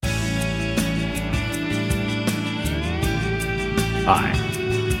Hi,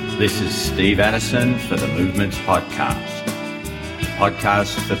 this is Steve Addison for the Movements Podcast. A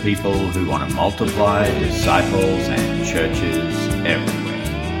podcast for people who want to multiply disciples and churches everywhere.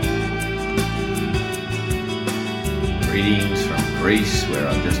 Greetings from Greece, where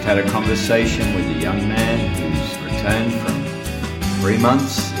I've just had a conversation with a young man who's returned from 3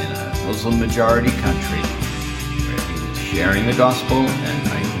 months in a Muslim-majority country, where he was sharing the gospel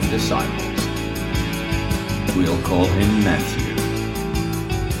and making disciples. We'll call him Matthew.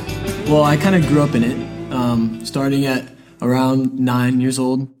 Well, I kind of grew up in it. Starting at around 9 years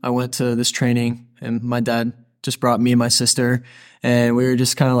old, I went to this training, and my dad just brought me and my sister, and we were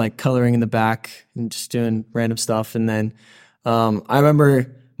just kind of like coloring in the back and just doing random stuff. And then I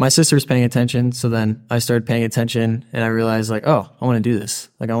remember my sister was paying attention, so then I started paying attention, and I realized like, oh, I want to do this.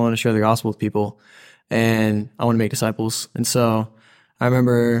 Like, I want to share the gospel with people, and I want to make disciples. And so I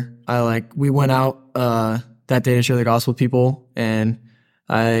remember we went out that day to share the gospel with people, and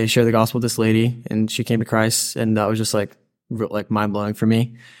I shared the gospel with this lady, and she came to Christ, and that was just like mind blowing for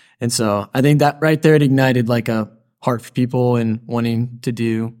me. And so I think that right there, it ignited like a heart for people and wanting to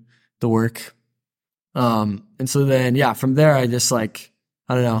do the work. And so then, yeah, from there, I just on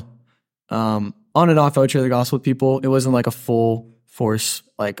and off, I would share the gospel with people. It wasn't like a full force,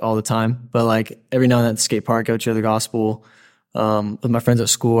 like all the time, but like every now and then at the skate park, I would share the gospel. With my friends at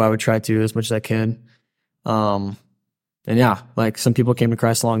school, I would try to as much as I could. And yeah, like some people came to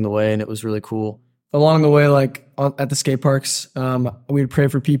Christ along the way, and it was really cool. Along the way, like at the skate parks, we would pray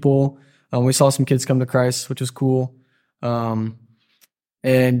for people. We saw some kids come to Christ, which was cool.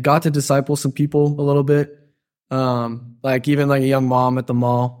 And got to disciple some people a little bit. Like even like a young mom at the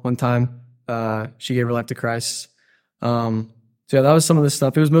mall one time, she gave her life to Christ. So yeah, that was some of the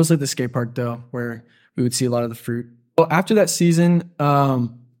stuff. It was mostly at the skate park though, where we would see a lot of the fruit. Well, after that season,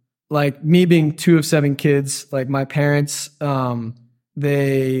 like me being 2 of 7 kids, like my parents,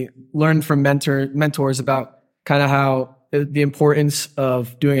 they learned from mentors about kind of how the importance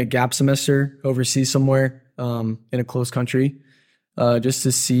of doing a gap semester overseas somewhere in a closed country, just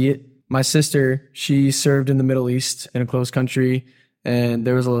to see it. My sister, she served in the Middle East in a closed country, and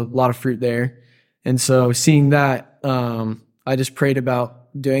there was a lot of fruit there. And so seeing that, I just prayed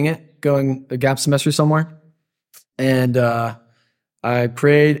about doing it, going a gap semester somewhere. And I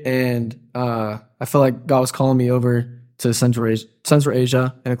prayed, and I felt like God was calling me over to Central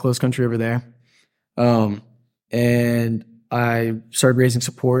Asia in a closed country over there. And I started raising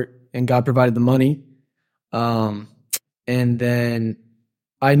support, and God provided the money. And then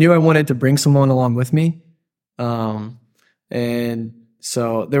I knew I wanted to bring someone along with me. And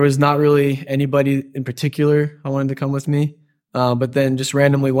so there was not really anybody in particular I wanted to come with me. But then just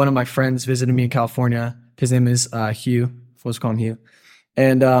randomly, one of my friends visited me in California. His name is Hugh. Let's call him Hugh.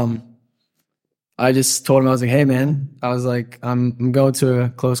 And I just told him, I was like, hey, man, I was like, I'm going to a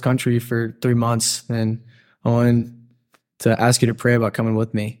closed country for 3 months, and I wanted to ask you to pray about coming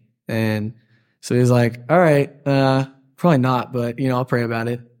with me. And so he was like, all right, probably not, but, I'll pray about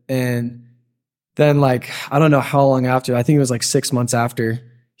it. And then, like, I don't know how long after, I think it was like 6 months after,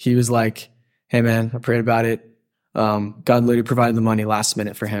 he was like, hey, man, I prayed about it. God literally provided the money last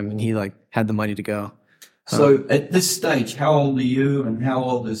minute for him, and he, like, had the money to go. So at this stage, how old are you and how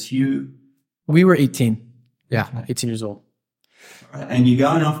old is Hugh? We were 18. Yeah, 18 years old. And you're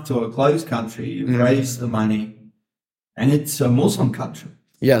going off to a closed country, you've raised the money, and it's a Muslim country.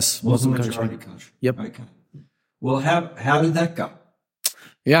 Yes, Muslim majority country. Yep. Okay. Well, how did that go?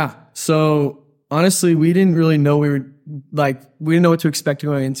 Yeah. So honestly, we didn't really know we didn't know what to expect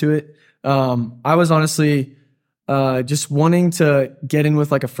going into it. I was honestly just wanting to get in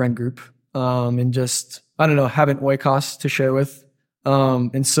with like a friend group, and just, I don't know, have an oikos to share with.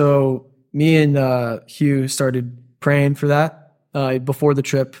 And so me and Hugh started praying for that before the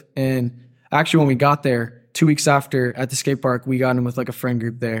trip. And actually, when we got there, 2 weeks after at the skate park, we got in with like a friend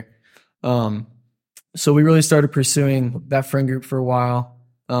group there. So we really started pursuing that friend group for a while,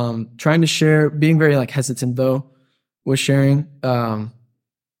 trying to share, being very like hesitant though with sharing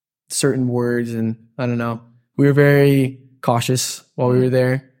certain words. And I don't know, we were very cautious while we were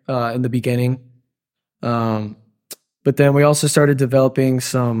there in the beginning. But then we also started developing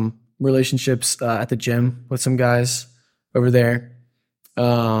some relationships at the gym with some guys over there.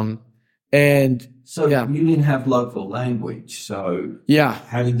 And so yeah, you didn't have local language. So yeah,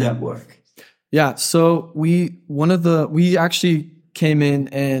 how did that work? Yeah. So we actually came in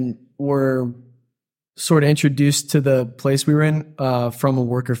and were sort of introduced to the place we were in from a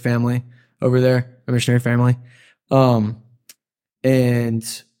worker family over there, a missionary family.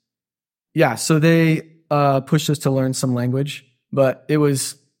 And yeah, so they pushed us to learn some language, but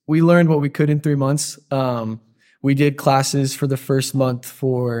we learned what we could in 3 months. we did classes for the first month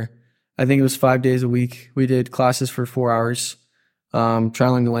for, I think it was 5 days a week. We did classes for 4 hours,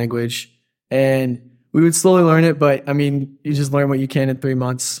 trying the language, and we would slowly learn it. But I mean, you just learn what you can in 3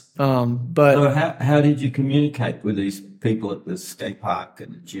 months. But So how did you communicate with these people at the skate park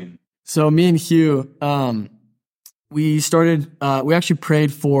and the gym? so me and Hugh, we actually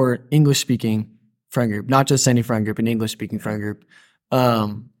prayed for English speaking friend group, not just any friend group, an English speaking friend group.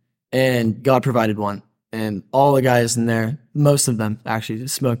 And God provided one. And all the guys in there, most of them actually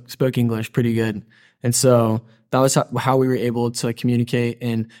spoke English pretty good. And so that was how we were able to communicate.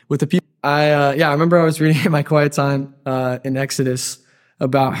 And with the people, I remember I was reading in my quiet time in Exodus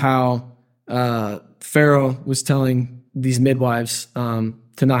about how Pharaoh was telling these midwives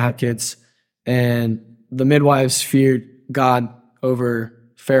to not have kids. And the midwives feared God over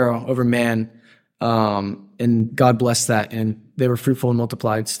Pharaoh, over man. And God blessed that. And they were fruitful and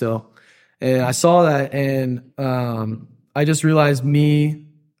multiplied still. And I saw that, and I just realized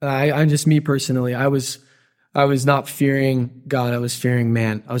I'm just me personally. I was not fearing God. I was fearing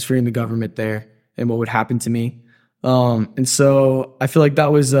man. I was fearing the government there and what would happen to me. And so I feel like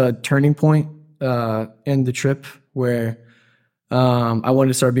that was a turning point in the trip where I wanted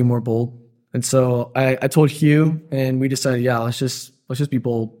to start being more bold. And so I told Hugh, and we decided, let's just be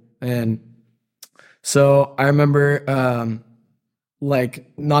bold. And so I remember.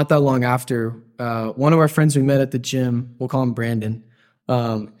 Like not that long after, one of our friends we met at the gym, we'll call him Brandon.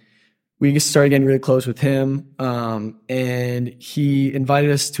 We just started getting really close with him. And he invited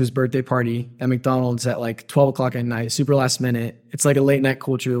us to his birthday party at McDonald's at like 12 o'clock at night, super last minute. It's like a late night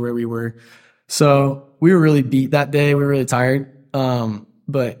culture where we were. So we were really beat that day. We were really tired.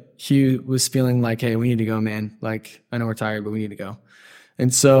 But Hugh was feeling like, hey, we need to go, man. Like, I know we're tired, but we need to go.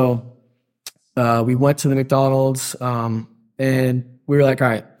 And so we went to the McDonald's, and we were like, all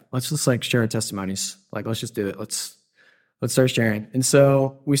right, let's just like share our testimonies. Like, let's just do it. Let's start sharing. And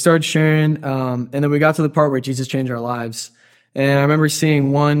so we started sharing. And then we got to the part where Jesus changed our lives. And I remember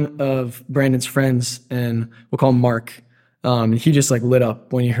seeing one of Brandon's friends, and we'll call him Mark. And he just like lit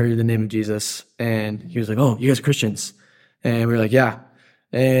up when he heard the name of Jesus. And he was like, oh, you guys are Christians. And we were like, yeah.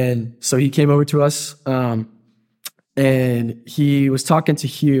 And so he came over to us. And he was talking to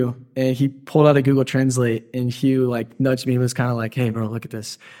Hugh, and he pulled out a Google Translate, and Hugh like nudged me and was kind of like, hey, bro, look at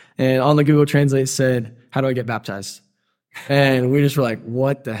this. And on the Google Translate said, how do I get baptized? And we just were like,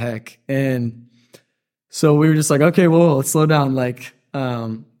 what the heck? And so we were just like, okay, well, let's slow down. Like,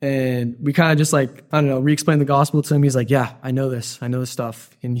 and we kind of just like, I don't know, re-explained the gospel to him. He's like, yeah, I know this stuff.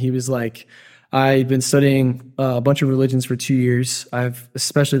 And he was like, I've been studying a bunch of religions for 2 years.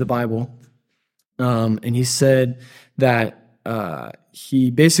 Especially the Bible. And he said that he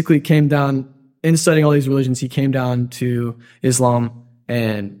basically came down, in studying all these religions, he came down to Islam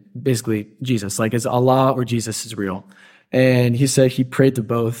and basically Jesus. Like, is Allah or Jesus is real? And he said he prayed to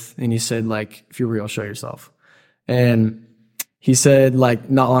both. And he said, like, if you're real, show yourself. And he said, like,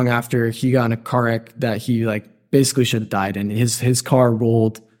 not long after, he got in a car wreck that he, like, basically should have died in. His car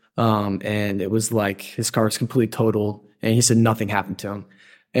rolled, and it was like his car was completely totaled. And he said nothing happened to him.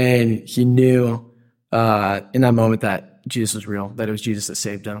 And he knew in that moment that Jesus was real, that it was Jesus that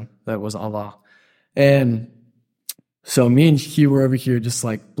saved him, that it wasn't Allah. And so me and Hugh were over here just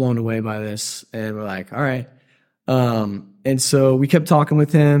like blown away by this, and we're like, all right. And so we kept talking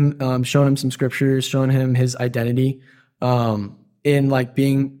with him, showing him some scriptures, showing him his identity in like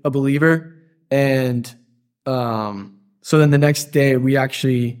being a believer. And so then the next day, we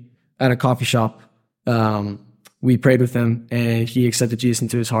actually, at a coffee shop, we prayed with him, and he accepted Jesus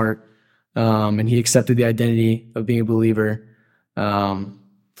into his heart. And he accepted the identity of being a believer. And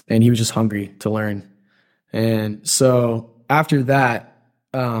he was just hungry to learn. And so after that,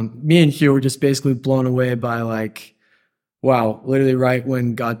 me and Hugh were just basically blown away by like, wow, literally right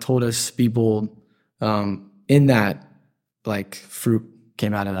when God told us be bold, in that, like, fruit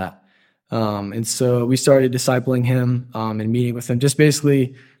came out of that. And so we started discipling him, and meeting with him, just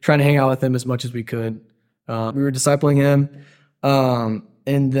basically trying to hang out with him as much as we could. We were discipling him.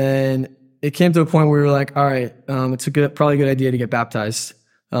 And then it came to a point where we were like, all right, it's probably a good idea to get baptized.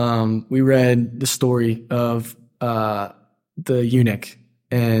 We read the story of the eunuch,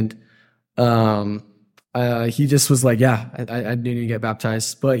 and he just was like, yeah, I need to get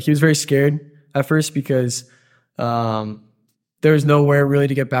baptized. But he was very scared at first because there was nowhere really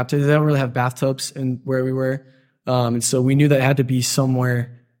to get baptized. They don't really have bathtubs in where we were. And so we knew that it had to be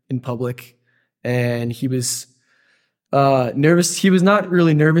somewhere in public. And he was nervous. He was not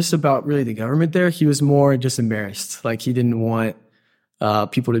really nervous about really the government there. He was more just embarrassed. Like, he didn't want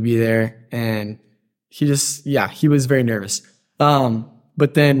people to be there. And he was very nervous.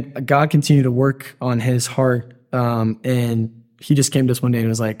 But then God continued to work on his heart and he just came to us one day and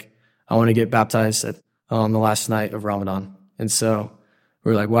was like, I want to get baptized on the last night of Ramadan. And so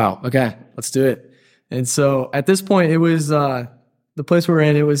we were like, wow, okay, let's do it. And so at this point, it was the place we were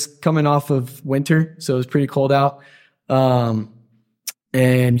in, it was coming off of winter, so it was pretty cold out.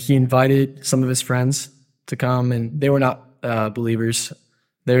 And he invited some of his friends to come, and they were not believers.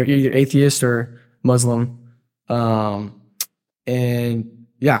 They're either atheist or Muslim. And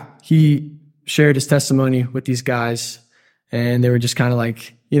yeah, he shared his testimony with these guys, and they were just kind of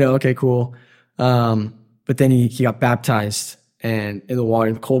like, okay, cool. But then he got baptized, and in the water,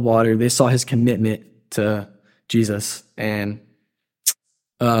 in the cold water, they saw his commitment to Jesus. And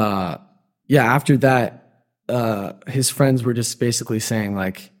after that, his friends were just basically saying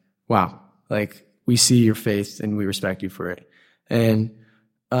like, wow, like we see your faith and we respect you for it. And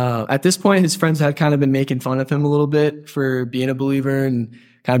at this point, his friends had kind of been making fun of him a little bit for being a believer and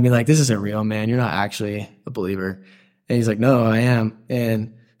kind of being like, this isn't real, man. You're not actually a believer. And he's like, no, I am.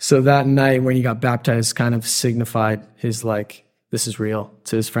 And so that night when he got baptized kind of signified his like, this is real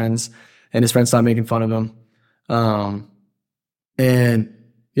to his friends, and his friends stopped making fun of him.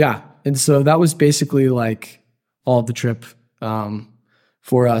 And so that was basically like all of the trip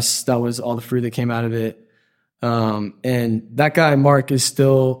for us. That was all the fruit that came out of it. And that guy, Mark, is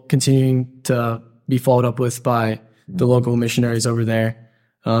still continuing to be followed up with by the local missionaries over there,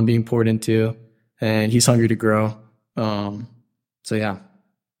 being poured into, and he's hungry to grow. So yeah.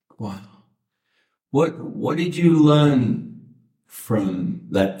 Wow. What did you learn from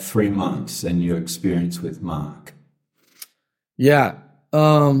that 3 months and your experience with Mark? Yeah.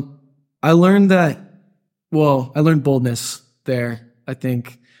 I learned boldness there. I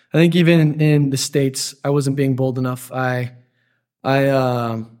think even in the States, I wasn't being bold enough. I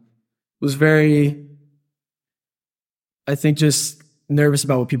was very, I think, just nervous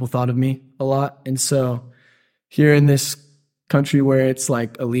about what people thought of me a lot. And so here in this country where it's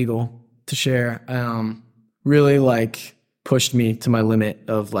like illegal to share, really like pushed me to my limit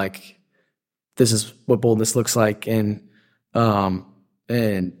of like, this is what boldness looks like. And I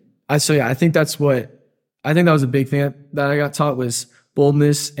think that was a big thing that I got taught, was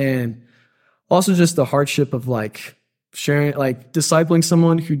boldness, and also just the hardship of like sharing, like discipling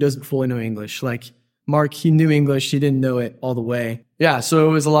someone who doesn't fully know English. Like Mark, he knew English, he didn't know it all the way. Yeah, so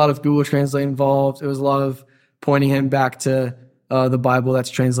it was a lot of Google Translate involved. It was a lot of pointing him back to the Bible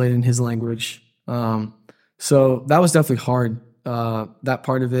that's translated in his language. So that was definitely hard, that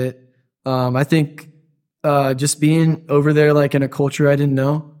part of it. I think just being over there, like in a culture I didn't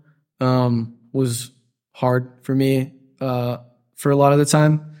know, was hard for me for a lot of the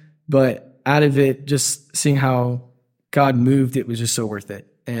time. But out of it, just seeing how God moved, it was just so worth it.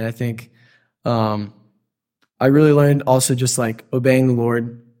 And I think I really learned also just like obeying the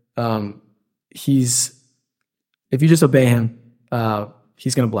Lord. If you just obey him,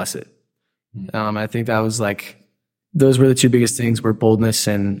 he's going to bless it. I think that was like, those were the two biggest things, were boldness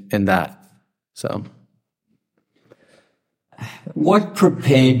and that. So what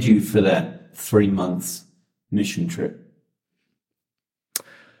prepared you for that 3 months mission trip?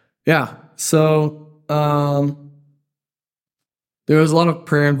 Yeah. So there was a lot of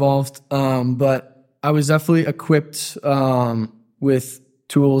prayer involved, but I was definitely equipped with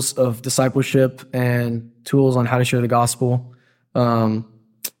tools of discipleship and tools on how to share the gospel, to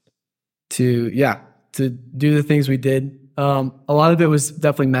do the things we did. A lot of it was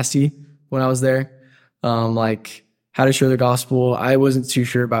definitely messy when I was there, like how to share the gospel. I wasn't too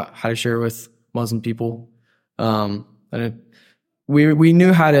sure about how to share with Muslim people. We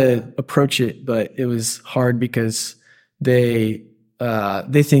knew how to approach it, but it was hard because they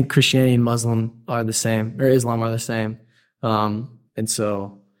think Christianity and Muslim are the same, or Islam are the same. And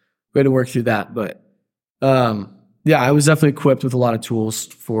so we had to work through that. But I was definitely equipped with a lot of tools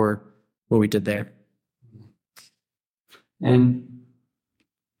for what we did there. And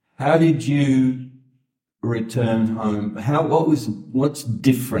how did you return home? What's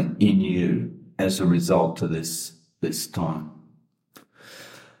different in you as a result of this time?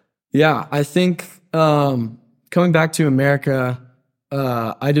 Yeah, I think coming back to America,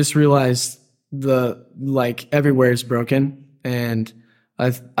 I just realized everywhere is broken, and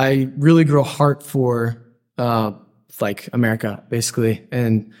I really grew a heart for America, basically,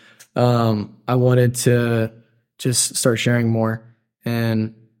 and I wanted to just start sharing more.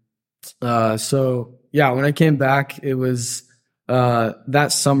 And when I came back, it was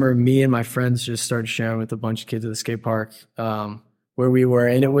that summer, me and my friends just started sharing with a bunch of kids at the skate park where we were,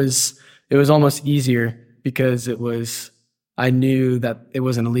 and it was almost easier because I knew that it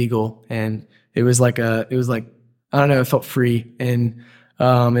wasn't illegal, and it was like I don't know, it felt free, and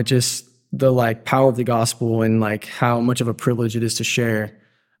it just the like power of the gospel and like how much of a privilege it is to share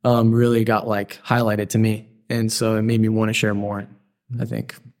really got like highlighted to me. And so it made me want to share more, I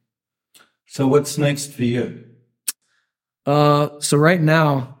think. So what's next for you? So right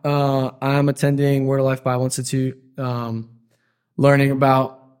now, I'm attending Word of Life Bible Institute, learning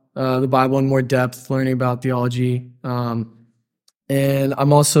about the Bible in more depth, learning about theology. And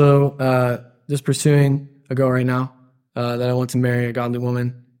I'm also just pursuing a girl right now that I want to marry, a godly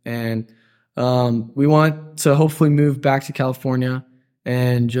woman. And we want to hopefully move back to California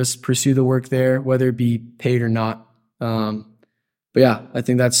and just pursue the work there, whether it be paid or not. But yeah, I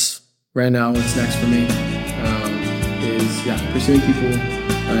think that's right now what's next for me. Is pursuing people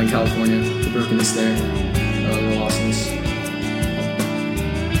in California, the brokenness there, the lostness.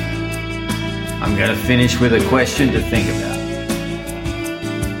 I'm going to finish with a question to think about.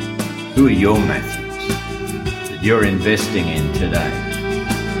 Who are your Matthews that you're investing in today,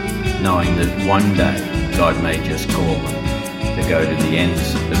 knowing that one day God may just call them to go to the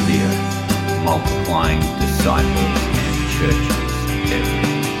ends of the earth, multiplying disciples and churches everywhere?